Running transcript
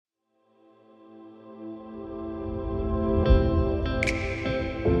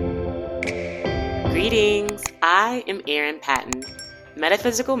I am Erin Patton,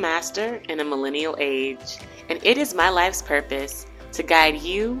 metaphysical master in a millennial age, and it is my life's purpose to guide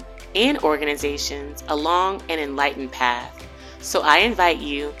you and organizations along an enlightened path. So I invite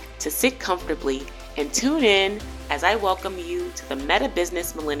you to sit comfortably and tune in as I welcome you to the Meta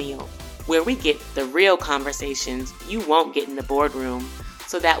Business Millennial, where we get the real conversations you won't get in the boardroom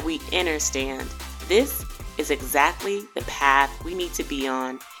so that we understand this is exactly the path we need to be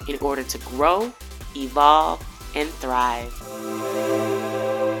on in order to grow, evolve, and thrive.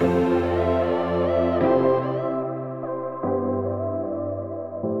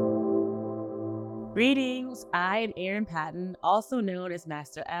 Greetings, I am Erin Patton, also known as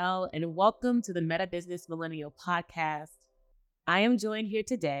Master L, and welcome to the Meta Business Millennial podcast. I am joined here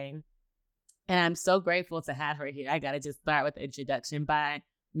today, and I'm so grateful to have her here. I gotta just start with the introduction by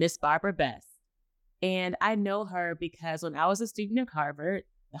Miss Barbara Best. And I know her because when I was a student at Harvard,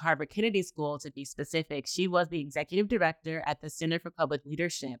 the Harvard Kennedy School to be specific, she was the executive director at the Center for Public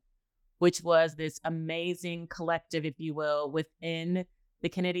Leadership, which was this amazing collective, if you will, within the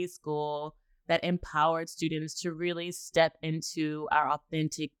Kennedy School that empowered students to really step into our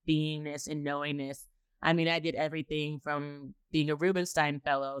authentic beingness and knowingness. I mean, I did everything from being a Rubenstein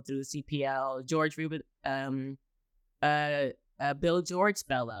Fellow through the CPL, Bill George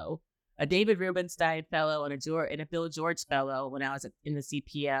Fellow, a David Rubenstein Fellow, and a Bill George Fellow when I was in the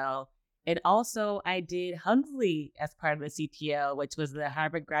CPL. And also I did Huxley as part of the CPL, which was the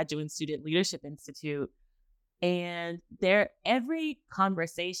Harvard Graduate Student Leadership Institute. And every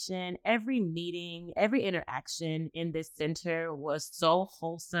conversation, every meeting, every interaction in this center was so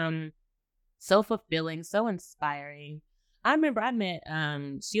wholesome, so fulfilling, so inspiring. I remember I met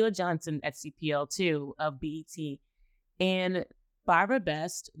Sheila Johnson at CPL too of BET, and Barbara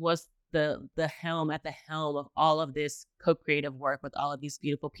Best was the helm of all of this co-creative work with all of these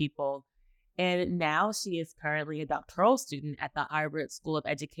beautiful people. And now she is currently a doctoral student at the Harvard School of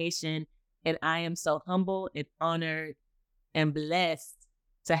Education. And I am so humble and honored and blessed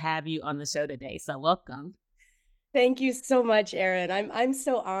to have you on the show today. So welcome. Thank you so much, Erin. I'm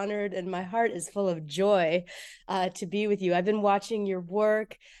so honored, and my heart is full of joy to be with you. I've been watching your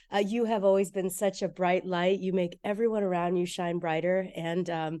work. You have always been such a bright light. You make everyone around you shine brighter,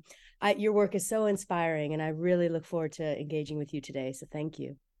 and your work is so inspiring, and I really look forward to engaging with you today. So thank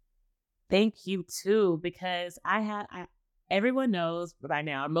you. Thank you too, because everyone knows by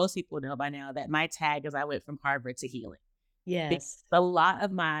now, most people know by now, that my tag is I went from Harvard to healing. Yes. Because a lot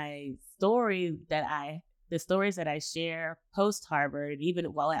of my story the stories that I share post Harvard, even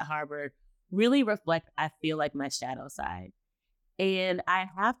while at Harvard, really reflect, I feel like, my shadow side. And I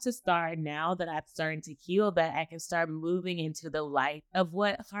have to start, now that I'm starting to heal, that I can start moving into the light of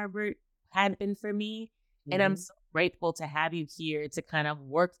what Harvard had been for me. Mm-hmm. And I'm so grateful to have you here to kind of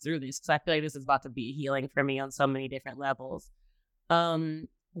work through this, because I feel like this is about to be healing for me on so many different levels.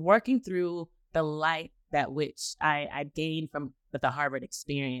 Working through the light that which I gained from the Harvard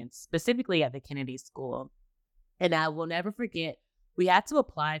experience, specifically at the Kennedy School. And I will never forget, we had to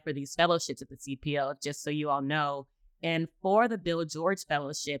apply for these fellowships at the CPL, just so you all know. And for the Bill George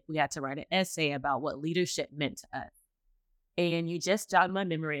Fellowship, we had to write an essay about what leadership meant to us. And you just jogged my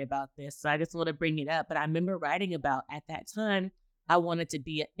memory about this, so I just want to bring it up. But I remember writing about, at that time, I wanted to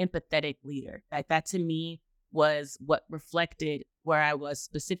be an empathetic leader. Like, that to me was what reflected where I was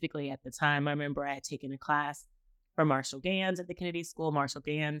specifically at the time. I remember I had taken a class from Marshall Gans at the Kennedy School. Marshall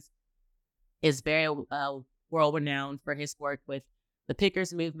Gans is very world-renowned for his work with the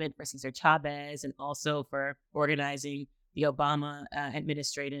Pickers movement for Cesar Chavez, and also for organizing the Obama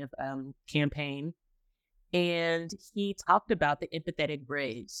administrative campaign. And he talked about the empathetic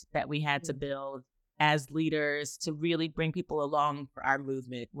bridge that we had to build as leaders to really bring people along for our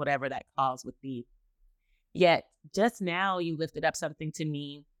movement, whatever that cause would be. Yet, just now you lifted up something to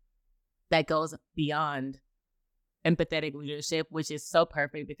me that goes beyond empathetic leadership, which is so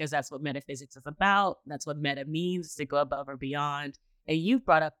perfect, because that's what metaphysics is about. That's what meta means, to go above or beyond. And you've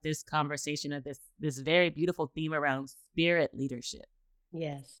brought up this conversation of this very beautiful theme around spirit leadership.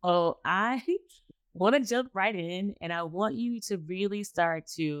 Yes. So I want to jump right in, and I want you to really start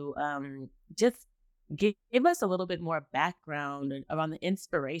to just give us a little bit more background around the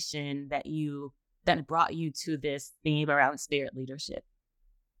inspiration that brought you to this theme around spirit leadership.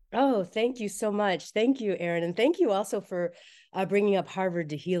 Oh, thank you so much. Thank you, Erin. And thank you also for bringing up Harvard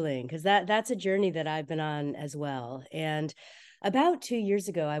to healing, because that's a journey that I've been on as well. And about 2 years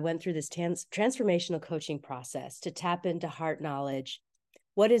ago, I went through this transformational coaching process to tap into heart knowledge.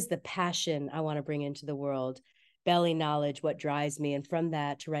 What is the passion I want to bring into the world? Belly knowledge, what drives me? And from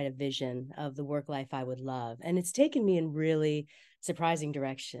that, to write a vision of the work life I would love. And it's taken me in really surprising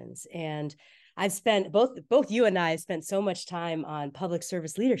directions. And I've spent both you and I have spent so much time on public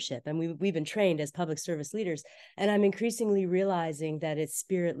service leadership, and we've been trained as public service leaders. And I'm increasingly realizing that it's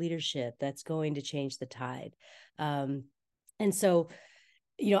spirit leadership that's going to change the tide. And so,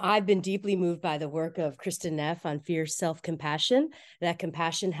 I've been deeply moved by the work of Kristen Neff on fierce self-compassion. That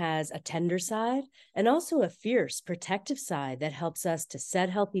compassion has a tender side and also a fierce protective side that helps us to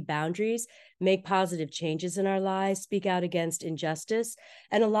set healthy boundaries, make positive changes in our lives, speak out against injustice.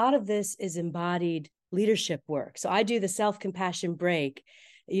 And a lot of this is embodied leadership work. So I do the self-compassion break.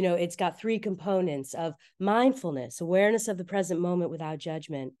 It's got 3 components of mindfulness, awareness of the present moment without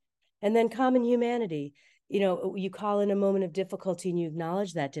judgment, and then common humanity. You call in a moment of difficulty and you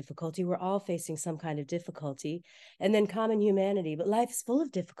acknowledge that difficulty. We're all facing some kind of difficulty. And then common humanity. But life is full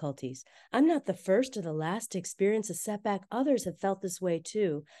of difficulties. I'm not the first or the last to experience a setback. Others have felt this way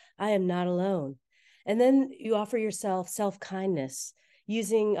too. I am not alone. And then you offer yourself self-kindness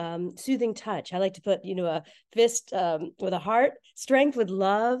using soothing touch. I like to put, a fist with a heart, strength with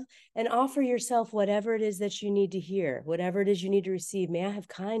love, and offer yourself whatever it is that you need to hear, whatever it is you need to receive. May I have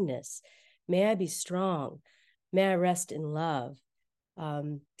kindness? May I be strong. May I rest in love.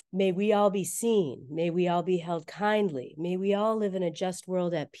 May we all be seen. May we all be held kindly. May we all live in a just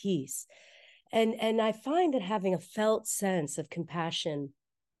world at peace. And I find that having a felt sense of compassion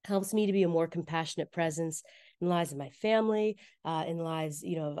helps me to be a more compassionate presence in the lives of my family, in the lives,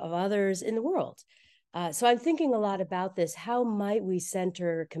 of others in the world. So I'm thinking a lot about this. How might we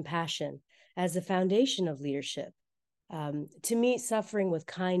center compassion as the foundation of leadership, to meet suffering with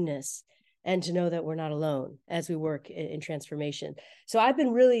kindness, and to know that we're not alone as we work in transformation. So I've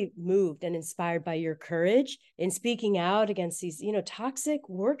been really moved and inspired by your courage in speaking out against these, toxic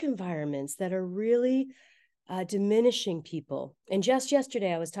work environments that are really diminishing people. And just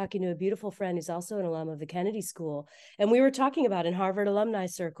yesterday, I was talking to a beautiful friend who's also an alum of the Kennedy School. And we were talking about in Harvard alumni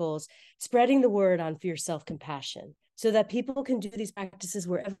circles, spreading the word on fierce self-compassion so that people can do these practices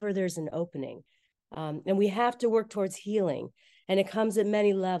wherever there's an opening. And we have to work towards healing. And it comes at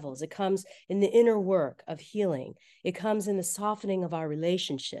many levels. It comes in the inner work of healing. It comes in the softening of our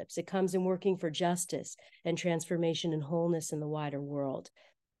relationships. It comes in working for justice and transformation and wholeness in the wider world.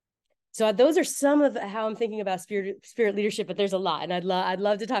 So those are some of how I'm thinking about spirit leadership, but there's a lot. And I'd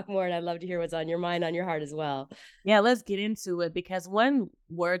love to talk more, and I'd love to hear what's on your mind, on your heart as well. Yeah, let's get into it, because one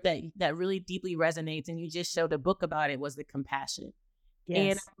word that really deeply resonates, and you just showed a book about it, was the compassion. And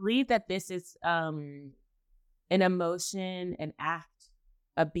Yes. I believe that this is an emotion, an act,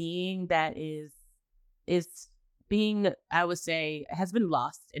 a being that is being, I would say, has been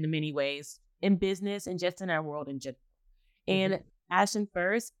lost in many ways in business and just in our world in general. Mm-hmm. And passion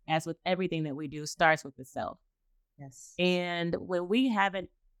first, as with everything that we do, starts with the self. Yes. And when we haven't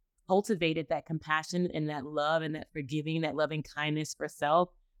cultivated that compassion and that love and that forgiving, that loving kindness for self,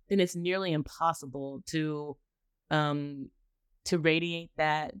 then it's nearly impossible um to radiate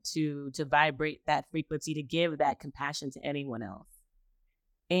that, to vibrate that frequency, to give that compassion to anyone else.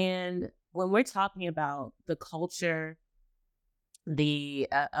 And when we're talking about the culture,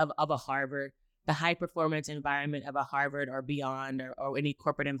 of a Harvard, the high performance environment of a Harvard or beyond, or any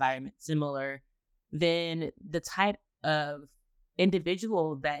corporate environment similar, then the type of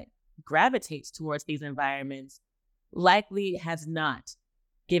individual that gravitates towards these environments likely has not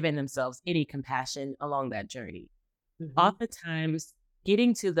given themselves any compassion along that journey. Mm-hmm. Oftentimes,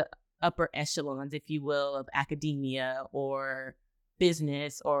 getting to the upper echelons, if you will, of academia or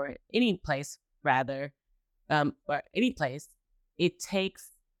business, or any place rather, or any place, it takes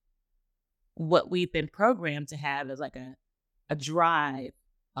what we've been programmed to have as like a drive,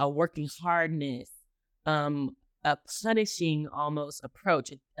 a working hardness, a punishing almost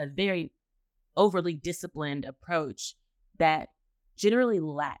approach, a very overly disciplined approach that generally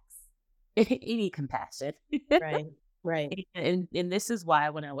lacks any compassion. Right. Right. And this is why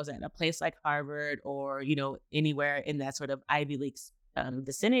when I was at a place like Harvard, or anywhere in that sort of Ivy League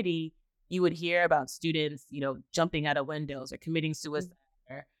vicinity, you would hear about students jumping out of windows or committing suicide,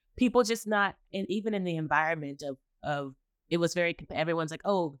 or people just not, and even in the environment of it was very, everyone's like,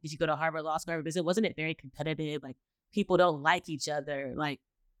 oh, did you go to Harvard Law School? Because wasn't it very competitive? Like, people don't like each other. Like,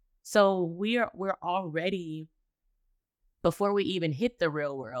 so we're already, before we even hit the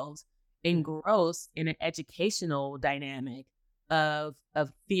real world, engrossed in an educational dynamic of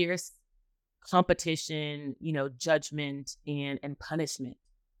fierce competition, judgment and punishment.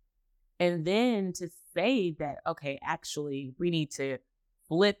 And then to say that, okay, actually we need to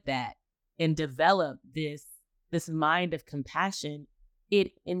flip that and develop this mind of compassion,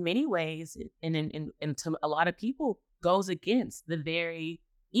 it in many ways, and to a lot of people, goes against the very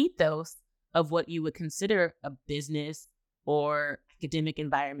ethos of what you would consider a business or academic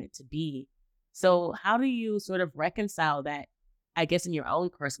environment to be. So how do you sort of reconcile that, I guess, in your own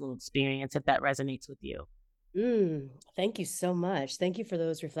personal experience, if that resonates with you? Thank you so much. Thank you for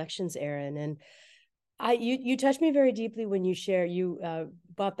those reflections, Erin. And you touched me very deeply when you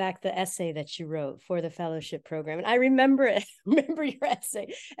brought back the essay that you wrote for the fellowship program, and I remember it. Remember your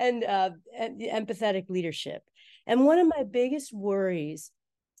essay and the empathetic leadership. And one of my biggest worries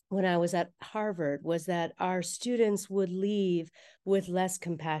when I was at Harvard was that our students would leave with less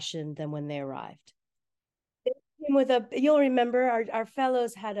compassion than when they arrived. You'll remember our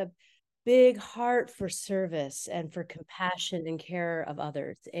fellows had a big heart for service and for compassion and care of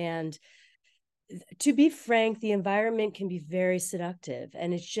others. And to be frank, the environment can be very seductive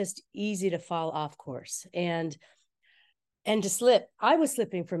and it's just easy to fall off course and to slip. I was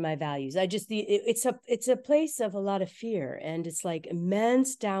slipping from my values. It's a place of a lot of fear, and it's like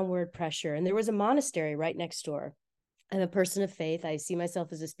immense downward pressure. And there was a monastery right next door. I'm a person of faith. I see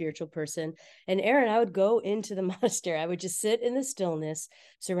myself as a spiritual person. And Erin, I would go into the monastery. I would just sit in the stillness,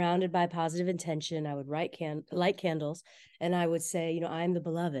 surrounded by positive intention. I would light candles, and I would say, I'm the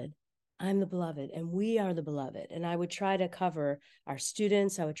beloved. I'm the beloved, and we are the beloved. And I would try to cover our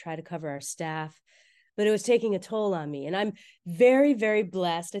students. I would try to cover our staff, but it was taking a toll on me. And I'm very, very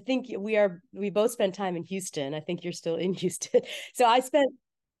blessed. I think we both spent time in Houston. I think you're still in Houston. So I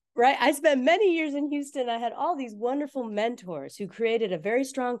spent many years in Houston. I had all these wonderful mentors who created a very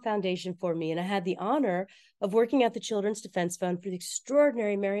strong foundation for me. And I had the honor of working at the Children's Defense Fund for the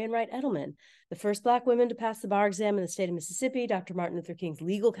extraordinary Marian Wright Edelman, the first Black woman to pass the bar exam in the state of Mississippi, Dr. Martin Luther King's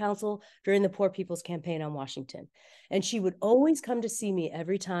legal counsel during the Poor People's Campaign on Washington. And she would always come to see me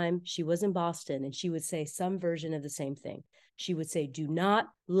every time she was in Boston, and she would say some version of the same thing. She would say, "Do not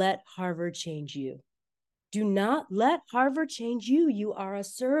let Harvard change you. Do not let Harvard change you. You are a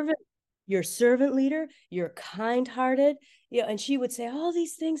servant. You're a servant leader. You're kind-hearted." And she would say all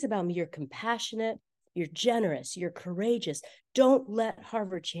these things about me. You're compassionate. You're generous. You're courageous. Don't let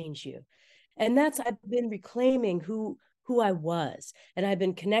Harvard change you. And I've been reclaiming who I was. And I've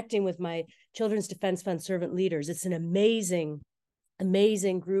been connecting with my Children's Defense Fund servant leaders. It's an amazing,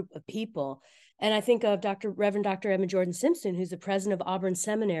 amazing group of people. And I think of Reverend Dr. Emma Jordan Simpson, who's the president of Auburn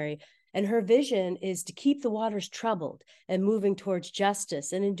Seminary. And her vision is to keep the waters troubled and moving towards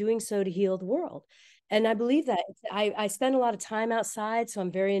justice, and in doing so, to heal the world. And I believe that. I spend a lot of time outside, so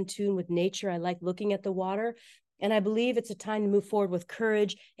I'm very in tune with nature. I like looking at the water. And I believe it's a time to move forward with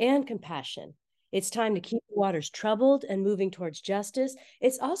courage and compassion. It's time to keep the waters troubled and moving towards justice.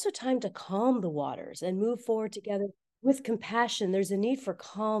 It's also time to calm the waters and move forward together with compassion. There's a need for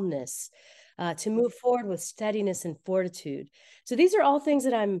calmness, to move forward with steadiness and fortitude. So these are all things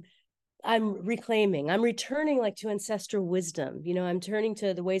that I'm reclaiming. I'm returning like to ancestral wisdom. I'm turning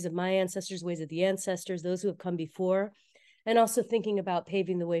to the ways of my ancestors, ways of the ancestors, those who have come before, and also thinking about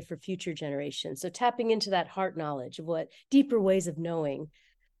paving the way for future generations. So tapping into that heart knowledge of what deeper ways of knowing.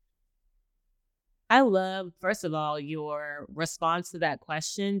 I love, first of all, your response to that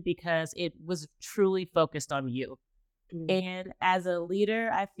question because it was truly focused on you. And as a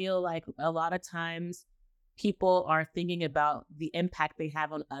leader, I feel like a lot of times people are thinking about the impact they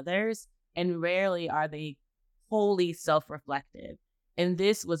have on others, and rarely are they wholly self-reflective. And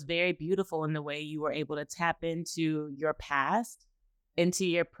this was very beautiful in the way you were able to tap into your past, into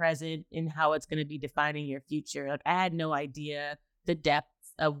your present, and how it's going to be defining your future. Like, I had no idea the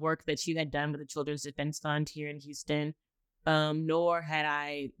depths of work that you had done with the Children's Defense Fund here in Houston, nor had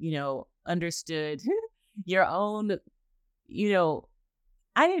I, understood your own, you know,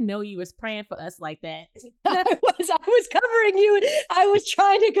 I didn't know you was praying for us like that. I was covering you. I was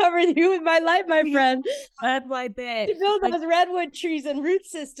trying to cover you with my light, my friend. Not like that. To build those redwood trees and root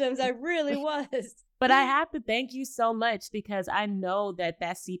systems, I really was. But I have to thank you so much because I know that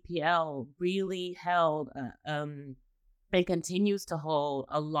CPL really held, and continues to hold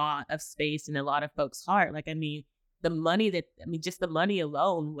a lot of space in a lot of folks' heart. Like, just the money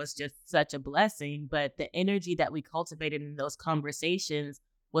alone was just such a blessing, but the energy that we cultivated in those conversations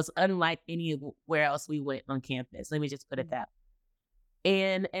was unlike anywhere else we went on campus. Let me just put it that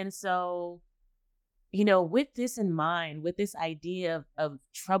way. And so, with this in mind, with this idea of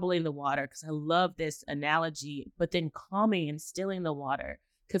troubling the water, because I love this analogy, but then calming and stilling the water,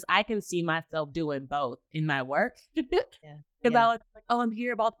 because I can see myself doing both in my work. Because I was like, oh, I'm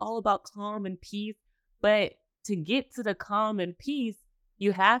here all about calm and peace. But to get to the calm and peace,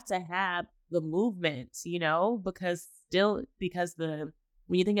 you have to have the movement, because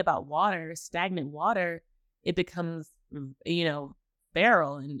when you think about water, stagnant water, it becomes,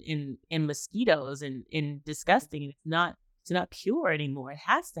 feral and mosquitoes and disgusting. It's not pure anymore. It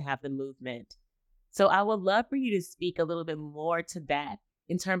has to have the movement. So I would love for you to speak a little bit more to that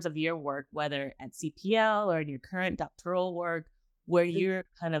in terms of your work, whether at CPL or in your current doctoral work, where you're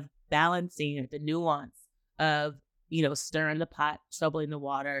kind of balancing the nuance of, stirring the pot, troubling the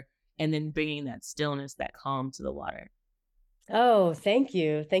water, and then bringing that stillness, that calm to the water? Oh, thank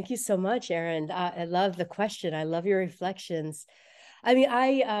you. Thank you so much, Erin. I love the question. I love your reflections. I mean,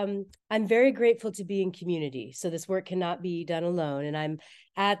 I'm very grateful to be in community. So this work cannot be done alone. And I'm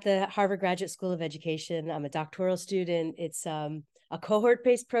at the Harvard Graduate School of Education. I'm a doctoral student. It's a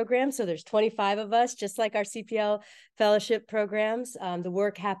cohort-based program. So there's 25 of us, just like our CPL fellowship programs. The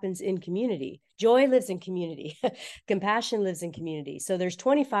work happens in community. Joy lives in community. Compassion lives in community. So there's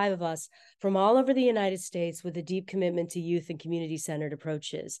 25 of us from all over the United States with a deep commitment to youth and community-centered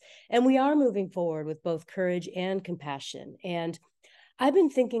approaches. And we are moving forward with both courage and compassion. And I've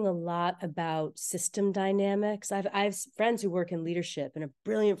been thinking a lot about system dynamics. I've friends who work in leadership, and a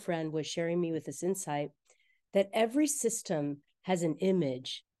brilliant friend was sharing me with this insight that every system has an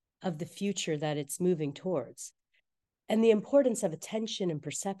image of the future that it's moving towards, and the importance of attention and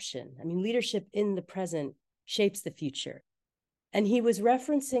perception. I mean, leadership in the present shapes the future. And he was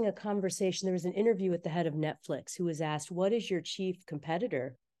referencing a conversation. There was an interview with the head of Netflix who was asked, "What is your chief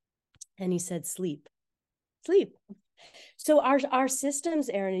competitor?" And he said, "Sleep. Sleep." So our systems,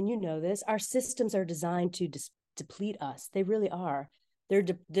 Erin, and you know this, our systems are designed to deplete us. They really are.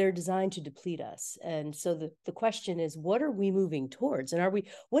 They're designed to deplete us. And so the question is, what are we moving towards? And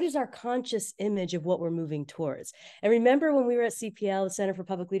what is our conscious image of what we're moving towards? And remember when we were at CPL, the Center for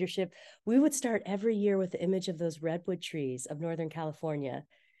Public Leadership, we would start every year with the image of those redwood trees of Northern California,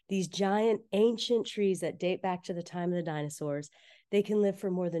 these giant ancient trees that date back to the time of the dinosaurs. They can live for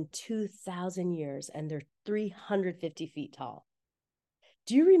more than 2,000 years, and they're 350 feet tall.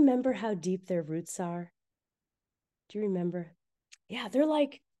 Do you remember how deep their roots are? Do you remember? Yeah, they're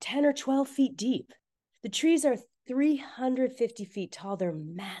like 10 or 12 feet deep. The trees are 350 feet tall. They're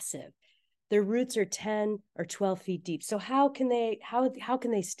massive. Their roots are 10 or 12 feet deep. So how can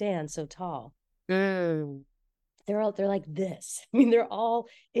they stand so tall? Mm. They're like this. I mean, they're all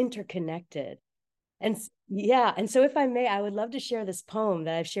interconnected. And yeah, and so if I may, I would love to share this poem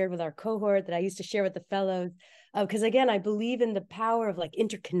that I've shared with our cohort, that I used to share with the fellows, because again, I believe in the power of like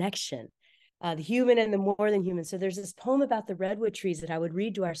interconnection, the human and the more than human. So there's this poem about the redwood trees that I would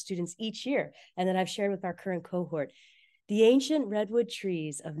read to our students each year, and that I've shared with our current cohort. The ancient redwood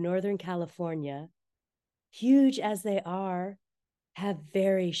trees of Northern California, huge as they are, have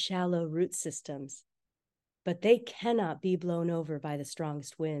very shallow root systems, but they cannot be blown over by the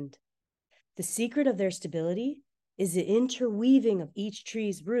strongest wind. The secret of their stability is the interweaving of each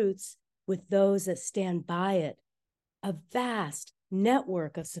tree's roots with those that stand by it. A vast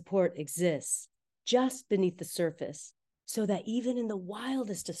network of support exists just beneath the surface, so that even in the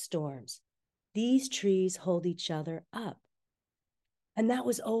wildest of storms, these trees hold each other up. And that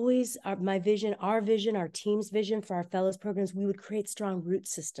was always my vision, our team's vision for our fellows programs. We would create strong root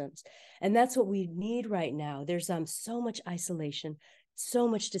systems. And that's what we need right now. There's so much isolation, so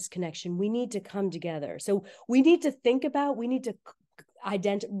much disconnection. We need to come together. So we need to think about, we need to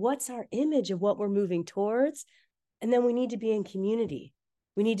identify what's our image of what we're moving towards. And then we need to be in community.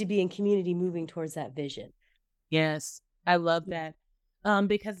 We need to be in community moving towards that vision. Yes, I love that.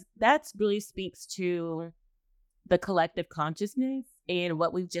 Because that really speaks to the collective consciousness and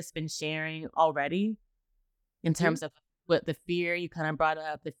what we've just been sharing already in terms of what the fear you kind of brought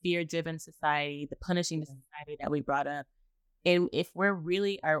up, the fear-driven society, the punishing society that we brought up. And if we're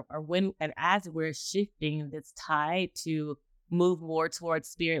really, or when, and as we're shifting this tide to move more towards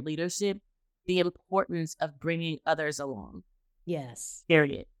spirit leadership, the importance of bringing others along. Yes.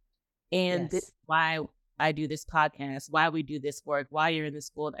 Period. And this Yes. is why I do this podcast, why we do this work, why you're in the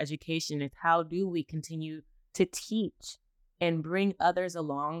School of Education, is how do we continue to teach and bring others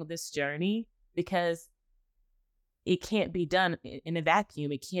along this journey? Because it can't be done in a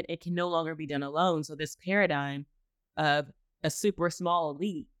vacuum. It can no longer be done alone. So this paradigm of a super small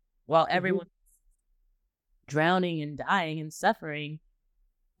elite while everyone's drowning and dying and suffering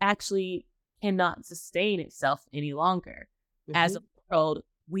actually cannot sustain itself any longer. As a world,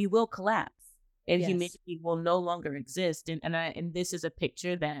 we will collapse and humanity will no longer exist. And this is a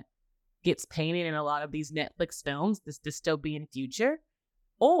picture that gets painted in a lot of these Netflix films, this dystopian future.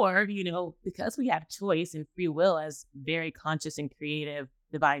 Or, because we have choice and free will as very conscious and creative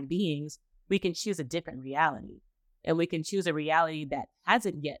divine beings, we can choose a different reality. And we can choose a reality that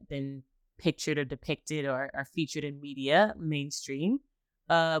hasn't yet been pictured or depicted or featured in media mainstream,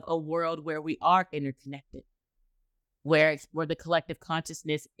 of a world where we are interconnected, where the collective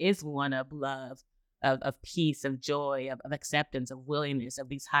consciousness is one of love, of peace, of joy, of acceptance, of willingness, of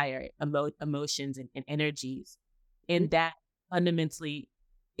these higher emotions and energies. And that fundamentally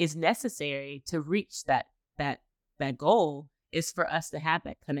is necessary to reach that that goal is for us to have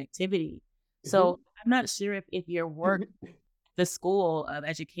that connectivity. Mhm. So I'm not sure if your work, the school of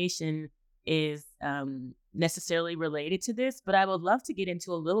education, is necessarily related to this, but I would love to get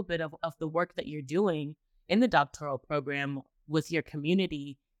into a little bit of the work that you're doing in the doctoral program with your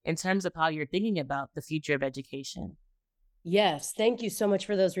community in terms of how you're thinking about the future of education. Yes, thank you so much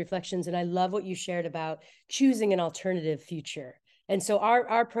for those reflections. And I love what you shared about choosing an alternative future. And so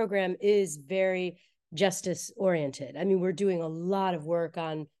our program is very justice oriented. I mean, we're doing a lot of work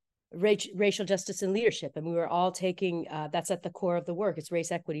on racial justice and leadership. I mean, we're all taking that's at the core of the work. It's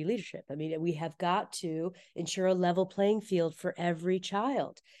race equity leadership. I mean, we have got to ensure a level playing field for every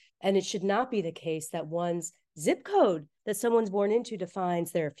child. And it should not be the case that one's zip code that someone's born into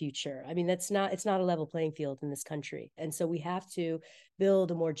defines their future. I mean, it's not a level playing field in this country. And so we have to build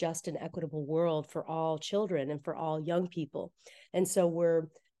a more just and equitable world for all children and for all young people. And so we're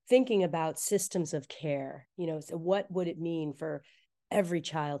thinking about systems of care, so what would it mean for every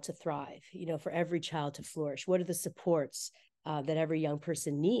child to thrive, for every child to flourish? What are the supports that every young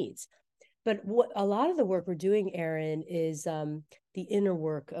person needs? But what a lot of the work we're doing, Erin, is the inner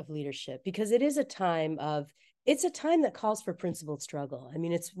work of leadership, because it's a time that calls for principled struggle. I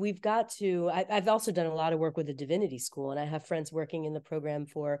mean, we've got to. I've also done a lot of work with the Divinity School, and I have friends working in the program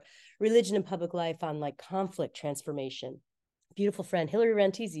for religion and public life on like conflict transformation. Beautiful friend Hillary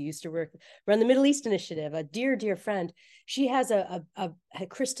Rantisi used to run the Middle East Initiative. A dear friend. She has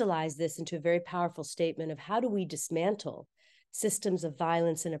crystallized this into a very powerful statement of how do we dismantle systems of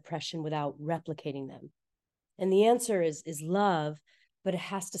violence and oppression without replicating them. And the answer is love, but it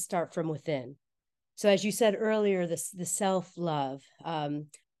has to start from within. So as you said earlier, the self-love, and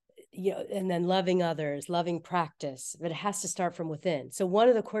then loving others, loving practice, but it has to start from within. So one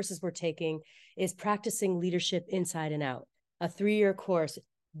of the courses we're taking is practicing leadership inside and out, a 3-year course,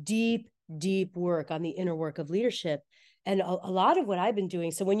 deep work on the inner work of leadership. And a lot of what I've been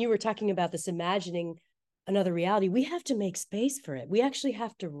doing. So when you were talking about this imagining another reality, we have to make space for it. We actually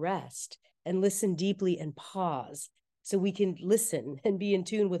have to rest and listen deeply and pause so we can listen and be in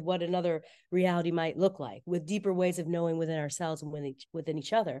tune with what another reality might look like, with deeper ways of knowing within ourselves and within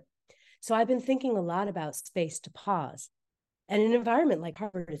each other. So I've been thinking a lot about space to pause. And an environment like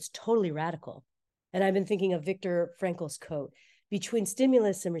Harvard is totally radical. And I've been thinking of Viktor Frankl's quote, between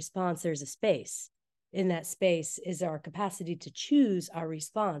stimulus and response, there's a space. In that space is our capacity to choose our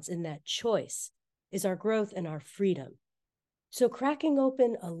response. In that choice is our growth and our freedom. So cracking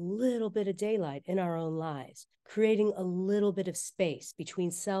open a little bit of daylight in our own lives, creating a little bit of space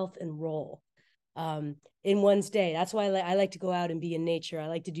between self and role in one's day. That's why I like to go out and be in nature. I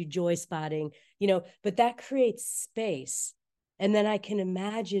like to do joy spotting, but that creates space. And then I can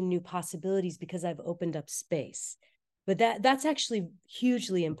imagine new possibilities because I've opened up space. But that's actually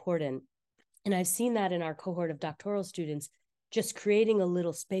hugely important. And I've seen that in our cohort of doctoral students, just creating a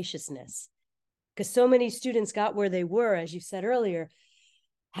little spaciousness. Because so many students got where they were, as you said earlier,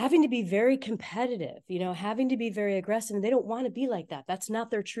 having to be very competitive, having to be very aggressive. And they don't want to be like that. That's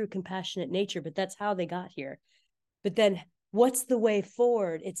not their true compassionate nature, but that's how they got here. But then what's the way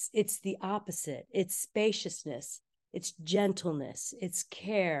forward? It's the opposite. It's spaciousness, it's gentleness, it's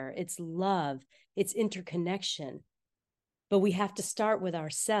care, it's love, it's interconnection. But we have to start with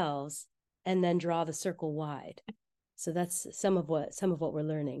ourselves and then draw the circle wide. So that's some of what we're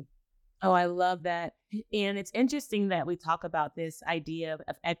learning. Oh, I love that. And it's interesting that we talk about this idea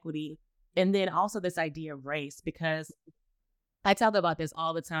of equity and then also this idea of race, because I talk about this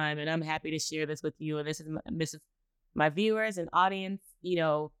all the time and I'm happy to share this with you. And this is my viewers and audience.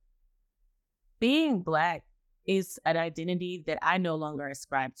 Being Black is an identity that I no longer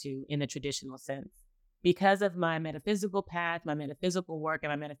ascribe to in the traditional sense. Because of my metaphysical path, my metaphysical work, and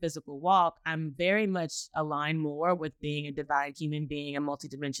my metaphysical walk, I'm very much aligned more with being a divine human being, a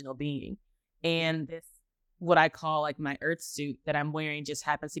multidimensional being. And this, what I call like my earth suit that I'm wearing, just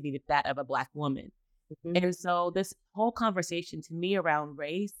happens to be that of a Black woman. Mm-hmm. And so this whole conversation to me around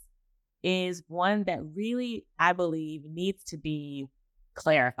race is one that really, I believe, needs to be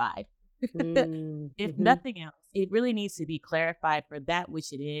clarified. If Mm-hmm. nothing else, it really needs to be clarified for that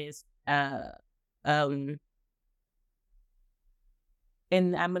which it is. And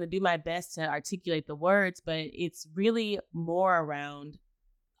I'm going to do my best to articulate the words, but it's really more around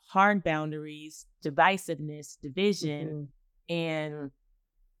hard boundaries, divisiveness, division, Mm-hmm.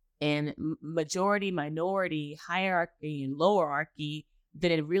 and majority, minority, hierarchy, and lowerarchy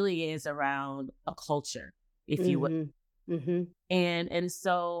than it really is around a culture, if you will. Mm-hmm. Mm-hmm. And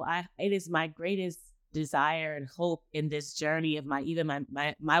so it is my greatest desire and hope in this journey of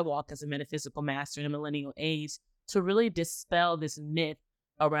my walk as a metaphysical master in a millennial age to really dispel this myth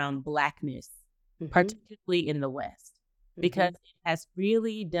around Blackness, Mhm. particularly in the West, because Mhm. it has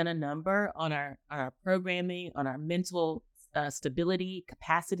really done a number on our programming, on our mental stability,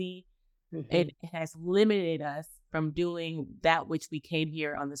 capacity. It Mhm. has limited us from doing that which we came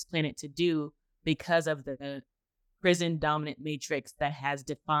here on this planet to do because of the prison dominant matrix that has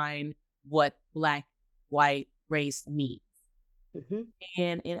defined what Black, white race means. Mhm.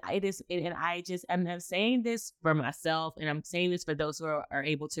 And it is and I just and I'm saying this for myself and I'm saying this for those who are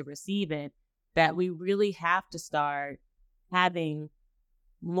able to receive it, that we really have to start having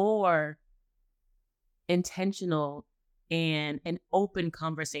more intentional and open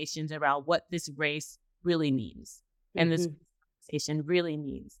conversations around what this race really means and this Mhm. conversation really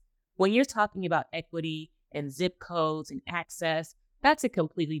means. When you're talking about equity and zip codes and access, that's a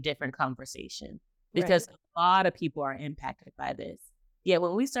completely different conversation Right. because a lot of people are impacted by this. Yet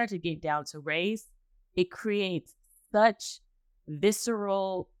when we start to get down to race, it creates such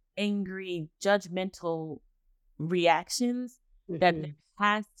visceral, angry, judgmental reactions that there Mhm.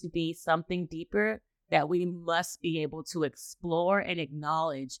 has to be something deeper that we must be able to explore and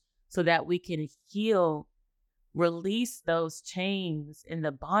acknowledge so that we can heal, release those chains and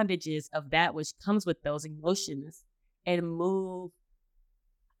the bondages of that which comes with those emotions and move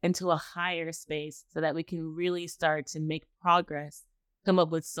into a higher space so that we can really start to make progress, come up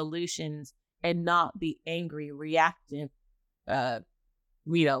with solutions, and not be angry, reactive, uh,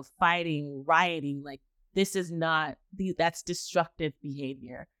 fighting, rioting. Like this is not that's destructive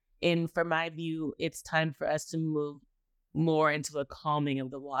behavior. And from my view, it's time for us to move more into a calming of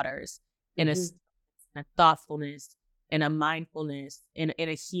the waters and Mhm. a thoughtfulness and a mindfulness and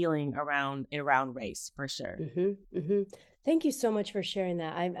a healing around race for sure. Mhm. Mhm. Thank you so much for sharing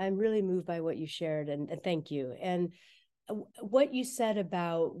that. I'm really moved by what you shared, and thank you. And what you said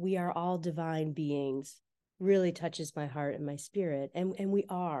about we are all divine beings really touches my heart and my spirit, and we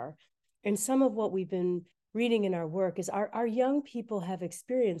are. And some of what we've been reading in our work is our young people have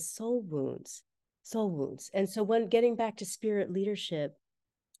experienced soul wounds. And so when getting back to spirit leadership,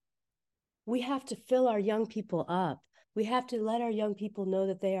 we have to fill our young people up. We have to let our young people know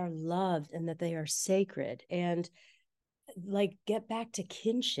that they are loved and that they are sacred, and like get back to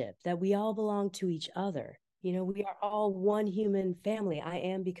kinship, that we all belong to each other. We are all one human family. I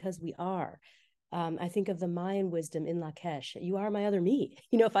am because we are. I think of the Mayan wisdom in Lakesh. You are my other me.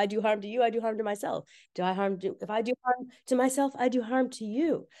 If I do harm to you, I do harm to myself. If I do harm to myself, I do harm to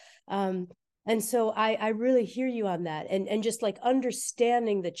you. Um, and so I really hear you on that, and just like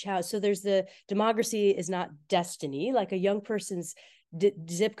understanding the child. So there's the democracy is not destiny. Like a young person's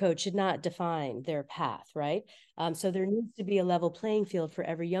zip code should not define their path, right? So there needs to be a level playing field for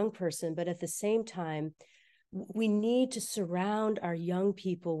every young person, but at the same time, we need to surround our young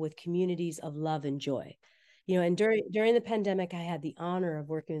people with communities of love and joy. And during the pandemic, I had the honor of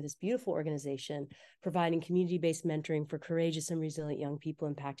working with this beautiful organization providing community-based mentoring for courageous and resilient young people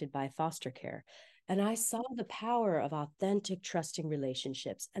impacted by foster care. And I saw the power of authentic, trusting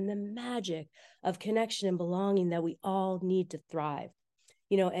relationships and the magic of connection and belonging that we all need to thrive.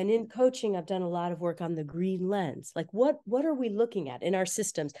 And in coaching, I've done a lot of work on the green lens. Like what are we looking at in our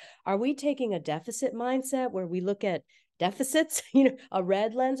systems? Are we taking a deficit mindset where we look at deficits, a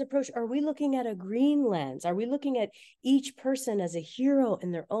red lens approach? Are we looking at a green lens? Are we looking at each person as a hero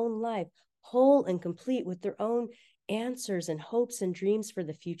in their own life, whole and complete with their own answers and hopes and dreams for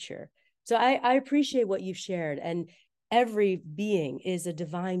the future? So I appreciate what you've shared. And every being is a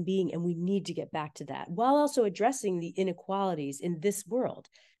divine being, and we need to get back to that while also addressing the inequalities in this world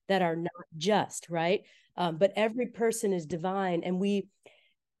that are not just right. But every person is divine, and we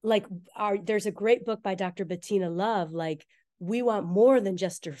like there's a great book by Dr. Bettina Love, like we want more than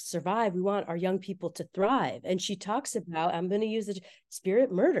just to survive. We want our young people to thrive. And she talks about, I'm going to use the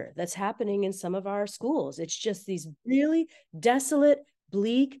spirit murder that's happening in some of our schools. It's just these really desolate,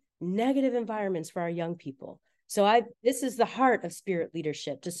 bleak, negative environments for our young people. So this is the heart of spirit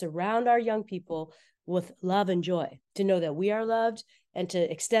leadership, to surround our young people with love and joy, to know that we are loved and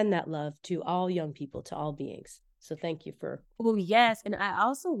to extend that love to all young people, to all beings. So thank you for. Well, yes. And I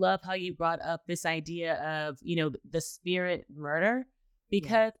also love how you brought up this idea of, the spirit murder, Yeah.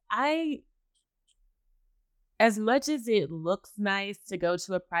 because as much as it looks nice to go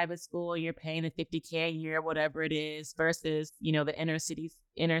to a private school, you're paying the 50K a year, whatever it is, versus, the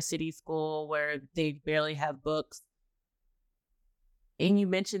inner city school where they barely have books. And you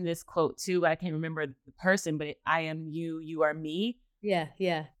mentioned this quote too. I can't remember the person, but I am you, you are me. Yeah,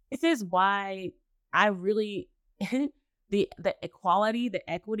 yeah. This is why I really the equality, the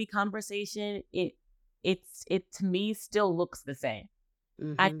equity conversation, it to me still looks the same.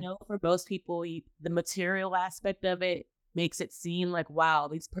 I Mm-hmm. know for most people, the material aspect of it makes it seem like, wow,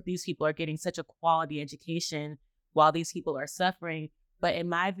 these people are getting such a quality education while these people are suffering. But in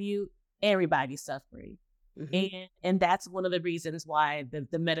my view, everybody's suffering. Mm-hmm. And that's one of the reasons why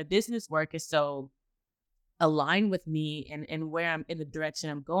the meta business work is so aligned with me and where I'm in the direction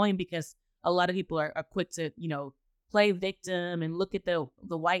I'm going, because a lot of people are quick to, play victim and look at the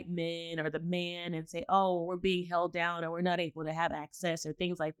white men or the man and say, oh, we're being held down or we're not able to have access or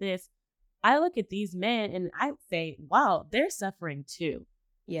things like this. I look at these men and I say, wow, they're suffering too.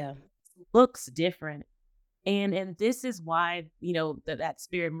 Yeah. Looks different. And this is why, that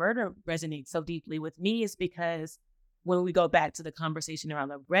spirit murder resonates so deeply with me, is because when we go back to the conversation around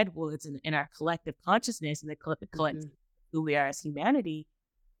the redwoods and in our collective consciousness and the collective Mm-hmm. who we are as humanity,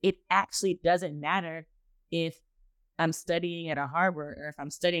 it actually doesn't matter if I'm studying at a Harvard or if I'm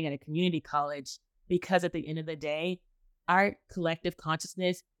studying at a community college, because at the end of the day, our collective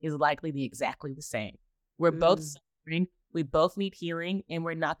consciousness is likely to be exactly the same. We're both Mm. suffering, we both need healing, and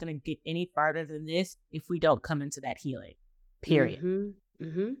we're not going to get any farther than this if we don't come into that healing, period. Mm-hmm.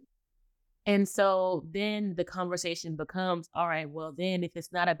 Mm-hmm. And so then the conversation becomes, all right, well, then if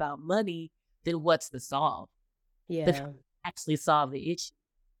it's not about money, then what's the solve? The Yeah. actually solve the issue.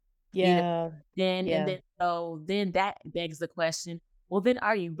 You know, Yeah. Yeah. then that begs the question, well, then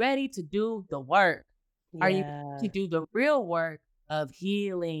are you ready to do the work? Are you ready to Yeah. do the real work of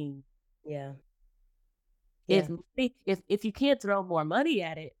healing? Yeah. If Yeah. if you can't throw more money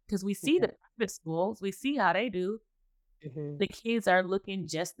at it, because we see Yeah. the private schools, we see how they do, Mm-hmm. the kids are looking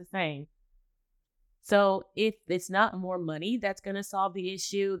just the same. So if it's not more money that's going to solve the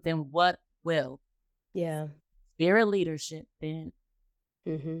issue, then what will? Yeah. Spirit leadership. Then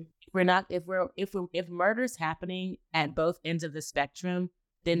Mm-hmm. we're not if murder's happening at both ends of the spectrum,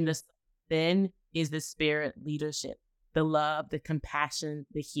 then Mm-hmm. then is the spirit leadership, the love, the compassion,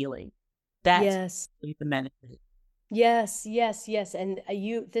 the healing. That's Yes. really the medicine. Yes, yes, yes. And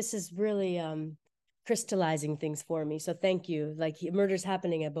this is really crystallizing things for me. So thank you. Like murder's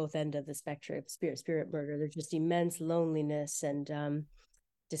happening at both end of the spectrum, spirit murder. There's just immense loneliness and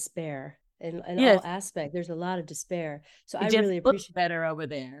despair in all Yes, aspects. There's a lot of despair. So I it just really looks appreciate better over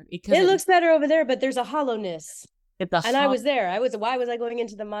there because it looks better over there, but there's a hollowness. at the And I heart. was there. Why was I going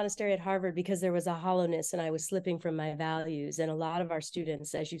into the monastery at Harvard? Because there was a hollowness and I was slipping from my values. And a lot of our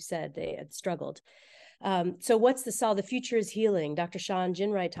students, as you said, they had struggled. So what's the solve? The future is healing. Dr. Sean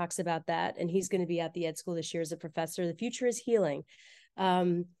Ginwright talks about that, and he's going to be at the Ed School this year as a professor. The future is healing.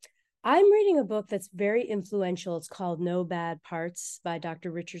 Um, I'm reading a book that's very influential. It's called No Bad Parts by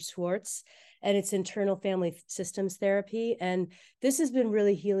Dr. Richard Schwartz, and it's internal family systems therapy. And this has been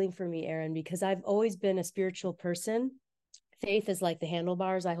really healing for me, Erin, because I've always been a spiritual person. Faith is like the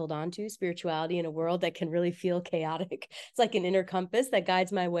handlebars I hold on to, spirituality in a world that can really feel chaotic. It's like an inner compass that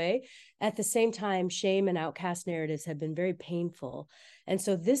guides my way. At the same time, shame and outcast narratives have been very painful. And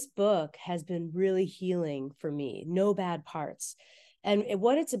so this book has been really healing for me. No bad parts. And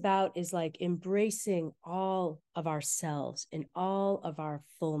what it's about is like embracing all of ourselves in all of our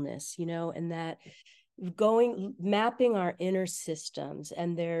fullness, and that mapping our inner systems.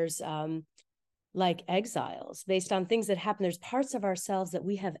 And there's like exiles based on things that happen. There's parts of ourselves that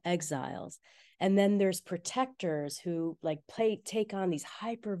we have exiles. And then there's protectors who take on these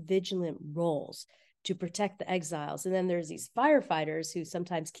hyper vigilant roles to protect the exiles. And then there's these firefighters who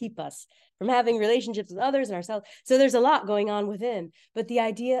sometimes keep us from having relationships with others and ourselves. So there's a lot going on within. But the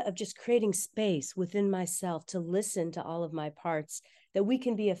idea of just creating space within myself to listen to all of my parts, that we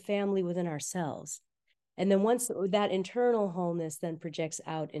can be a family within ourselves. And then once that internal wholeness then projects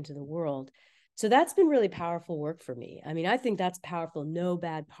out into the world. So that's been really powerful work for me. I mean, I think that's powerful. No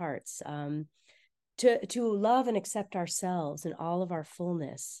bad parts. To love and accept ourselves in all of our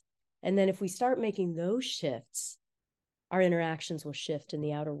fullness. And then if we start making those shifts, our interactions will shift in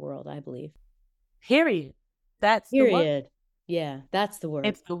the outer world, I believe. Period. That's the work. Period. Yeah, that's the work.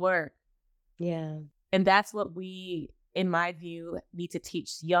 It's the work. Yeah. And that's what we, in my view, need to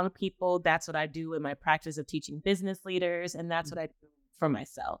teach young people. That's what I do in my practice of teaching business leaders. And that's what I do for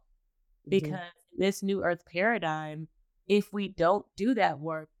myself. Mm-hmm. Because this new earth paradigm, if we don't do that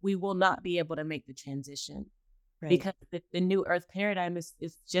work, we will not be able to make the transition. Right. Because the new earth paradigm is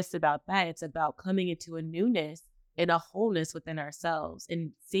just about that. It's about coming into a newness and a wholeness within ourselves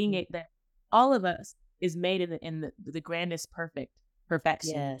and seeing it that all of us is made in the grandest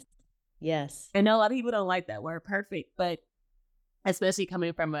perfection. Yes. Yes. I know a lot of people don't like that word perfect, but especially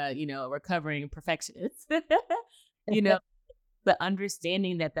coming from a recovering perfectionist, you know, the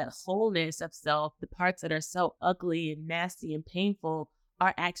understanding that wholeness of self, the parts that are so ugly and nasty and painful,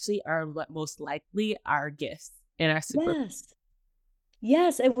 are actually most likely our gifts and our super. Yes.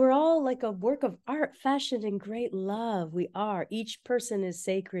 Yes, and we're all like a work of art, fashioned in great love. We are. Each person is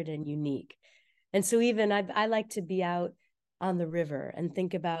sacred and unique. And so even I like to be out on the river and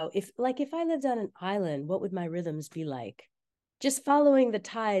think about if I lived on an island, what would my rhythms be like? Just following the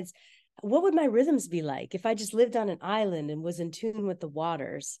tides, what would my rhythms be like if I just lived on an island and was in tune with the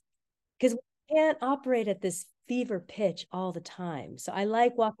waters? Because we can't operate at this fever pitch all the time. So I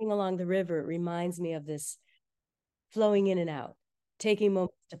like walking along the river. It reminds me of this flowing in and out, taking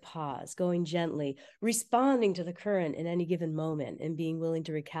moments to pause, going gently, responding to the current in any given moment, and being willing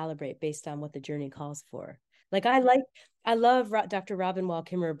to recalibrate based on what the journey calls for. Like I love Dr. Robin Wall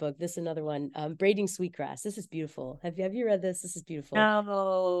Kimmerer book. This is another one, Braiding Sweetgrass. This is beautiful. Have you read this? This is beautiful.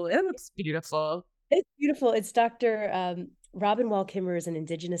 Oh, it looks beautiful. It's beautiful. It's Dr. Robin Wall Kimmerer is an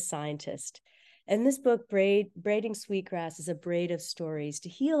indigenous scientist. And this book, Braiding Sweetgrass, is a braid of stories to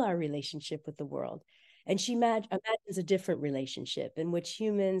heal our relationship with the world. And she imagines a different relationship in which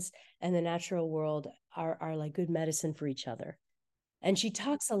humans and the natural world are like good medicine for each other. And she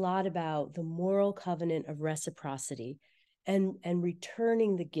talks a lot about the moral covenant of reciprocity and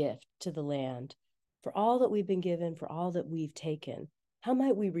returning the gift to the land for all that we've been given, for all that we've taken. How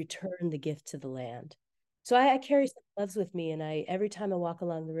might we return the gift to the land? So I carry some gloves with me, and I every time I walk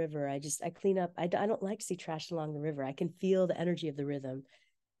along the river, I clean up. I don't like to see trash along the river. I can feel the energy of the rhythm.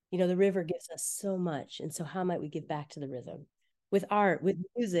 You know, the river gives us so much, and so how might we give back to the rhythm? With art, with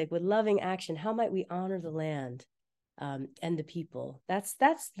music, with loving action, how might we honor the land and the people? That's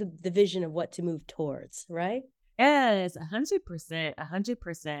the vision of what to move towards, right? Yes, 100%,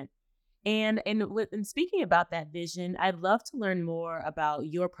 100%. And speaking about that vision, I'd love to learn more about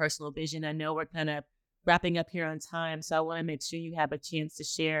your personal vision. I know we're kind of wrapping up here on time, so I want to make sure you have a chance to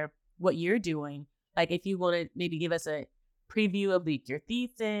share what you're doing. Like if you want to maybe give us a preview of your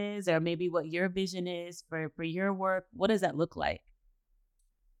thesis or maybe what your vision is for your work, what does that look like?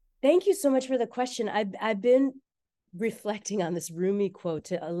 Thank you so much for the question. I've been reflecting on this Rumi quote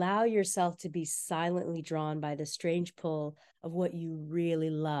to allow yourself to be silently drawn by the strange pull of what you really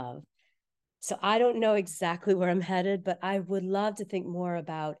love. So I don't know exactly where I'm headed, but I would love to think more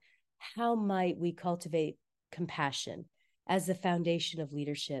about how might we cultivate compassion as the foundation of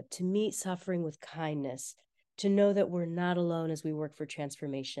leadership, to meet suffering with kindness, to know that we're not alone as we work for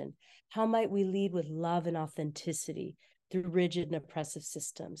transformation. How might we lead with love and authenticity through rigid and oppressive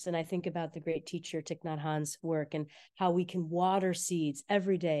systems? And I think about the great teacher Thich Nhat Hanh's work and how we can water seeds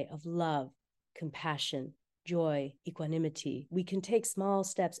every day of love, compassion, joy, equanimity. We can take small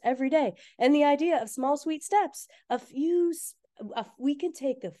steps every day. And the idea of small, sweet steps, we can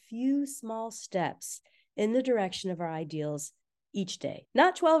take a few small steps in the direction of our ideals each day,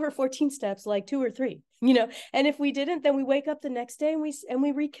 not 12 or 14 steps, like 2 or 3, and if we didn't, then we wake up the next day and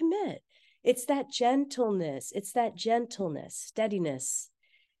we recommit. It's that gentleness, steadiness.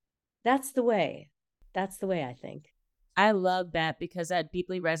 That's the way. That's the way, I think. I love that because that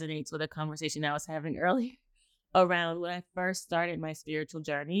deeply resonates with a conversation I was having earlier around when I first started my spiritual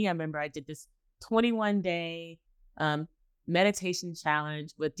journey. I remember I did this 21-day meditation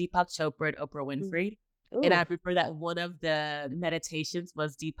challenge with Deepak Chopra and Oprah Winfrey. And I Ooh. remember that one of the meditations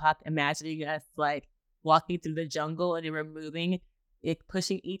was Deepak imagining us like walking through the jungle and then removing it,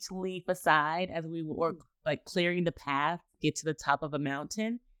 pushing each leaf aside as we were like clearing the path, get to the top of a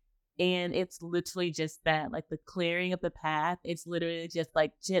mountain. And it's literally just that, like the clearing of the path. It's literally just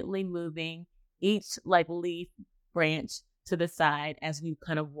like gently moving each like leaf branch to the side as we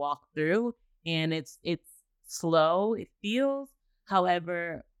kind of walk through. And it's slow, it feels.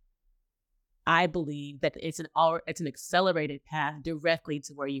 However, I believe that it's an accelerated path directly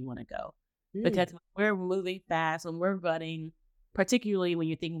to where you want to go. Because Mm. when we're moving fast, when we're running, particularly when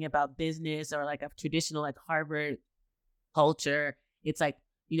you're thinking about business or like a traditional like Harvard culture, it's like,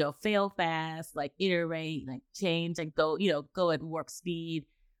 fail fast, like iterate, like change and go, go at warp speed.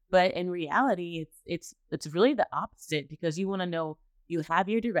 But in reality, it's really the opposite because you want to know you have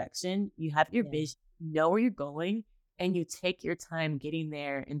your direction, you have your Yeah. vision, you know where you're going, and you take your time getting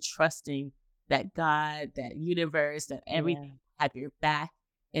there and trusting that God, that universe, that Yeah. everything have your back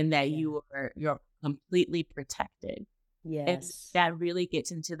and that Yeah. you're completely protected. And Yes. that really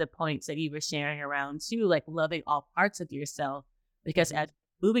gets into the points that you were sharing around too, like loving all parts of yourself. Because Mm-hmm. as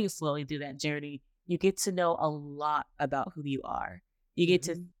moving slowly through that journey, you get to know a lot about who you are. You get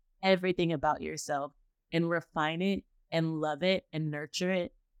to Mm-hmm. everything about yourself and refine it and love it and nurture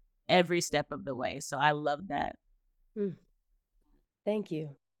it every step of the way. So I love that. Mm. Thank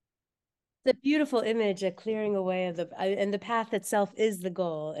you. It's a beautiful image, a clearing away of and the path itself is the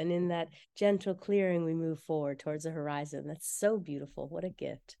goal. And in that gentle clearing, we move forward towards the horizon. That's so beautiful. What a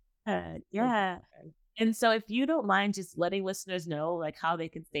gift. Thank you, Yeah. friend. And so if you don't mind just letting listeners know like how they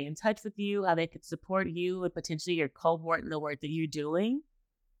can stay in touch with you, how they can support you and potentially your cohort in the work that you're doing.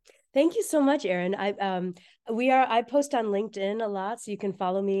 Thank you so much, Erin. I post on LinkedIn a lot, so you can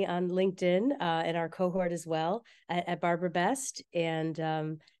follow me on LinkedIn and our cohort as well at Barbara Best. And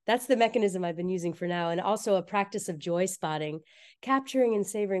that's the mechanism I've been using for now. And also a practice of joy spotting, capturing and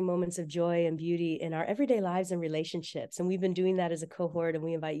savoring moments of joy and beauty in our everyday lives and relationships. And we've been doing that as a cohort, and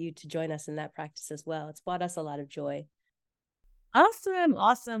we invite you to join us in that practice as well. It's brought us a lot of joy. Awesome.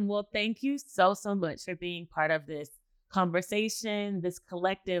 Awesome. Well, thank you so, so much for being part of this conversation, this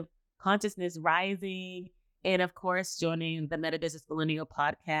collective consciousness rising, and of course, joining the Meta Business Millennial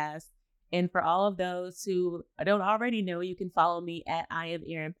podcast. And for all of those who don't already know, you can follow me at I am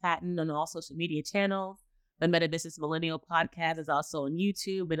Erin Patton on all social media channels. The Meta Business Millennial podcast is also on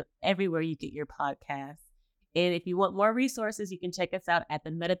YouTube and everywhere you get your podcasts. And if you want more resources, you can check us out at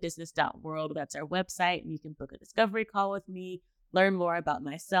themetabusiness.world. That's our website, and you can book a discovery call with me, learn more about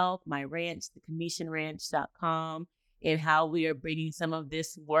myself, my ranch, thecommissionranch.com, and how we are bringing some of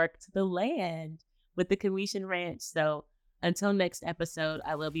this work to the land with the Commission Ranch. So until next episode,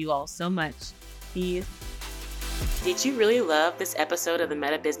 I love you all so much. Peace. Did you really love this episode of the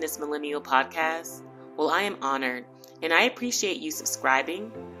Meta Business Millennial podcast? Well, I am honored, and I appreciate you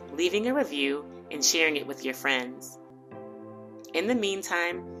subscribing, leaving a review, and sharing it with your friends. In the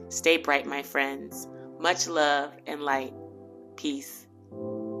meantime, stay bright, my friends. Much love and light. Peace.